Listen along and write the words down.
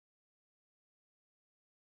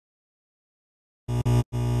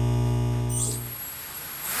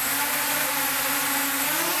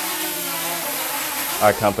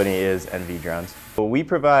Our company is NV Drones. We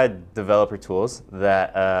provide developer tools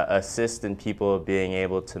that assist in people being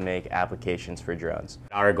able to make applications for drones.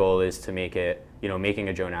 Our goal is to make it, making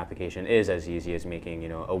a drone application is as easy as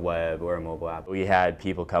making, a web or a mobile app. We had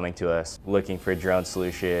people coming to us looking for drone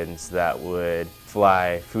solutions that would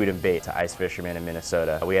fly food and bait to ice fishermen in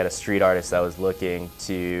Minnesota. We had a street artist that was looking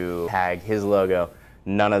to tag his logo,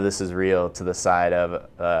 "None of this is real," to the side of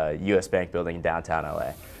a US Bank building in downtown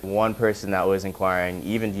LA. One person that was inquiring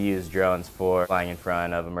even to use drones for flying in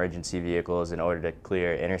front of emergency vehicles in order to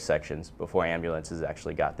clear intersections before ambulances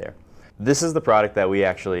actually got there. This is the product that we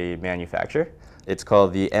actually manufacture. It's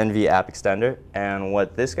called the NV App Extender, and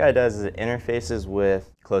what this guy does is it interfaces with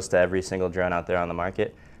close to every single drone out there on the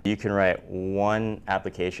market. You can write one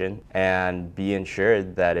application and be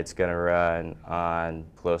ensured that it's going to run on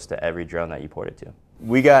close to every drone that you port it to.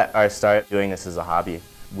 We got our start doing this as a hobby.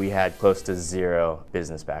 We had close to zero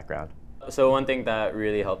business background. So one thing that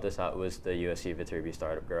really helped us out was the USC Viterbi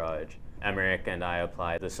Startup Garage. Emerick and I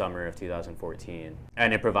applied the summer of 2014,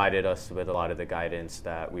 and it provided us with a lot of the guidance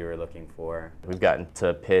that we were looking for. We've gotten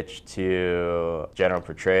to pitch to General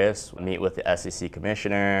Petraeus, meet with the SEC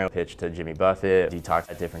commissioner, pitch to Jimmy Buffett. He talked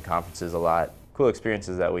at different conferences a lot. Cool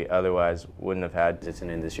experiences that we otherwise wouldn't have had. It's an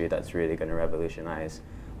industry that's really going to revolutionize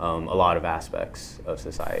a lot of aspects of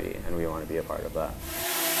society, and we want to be a part of that.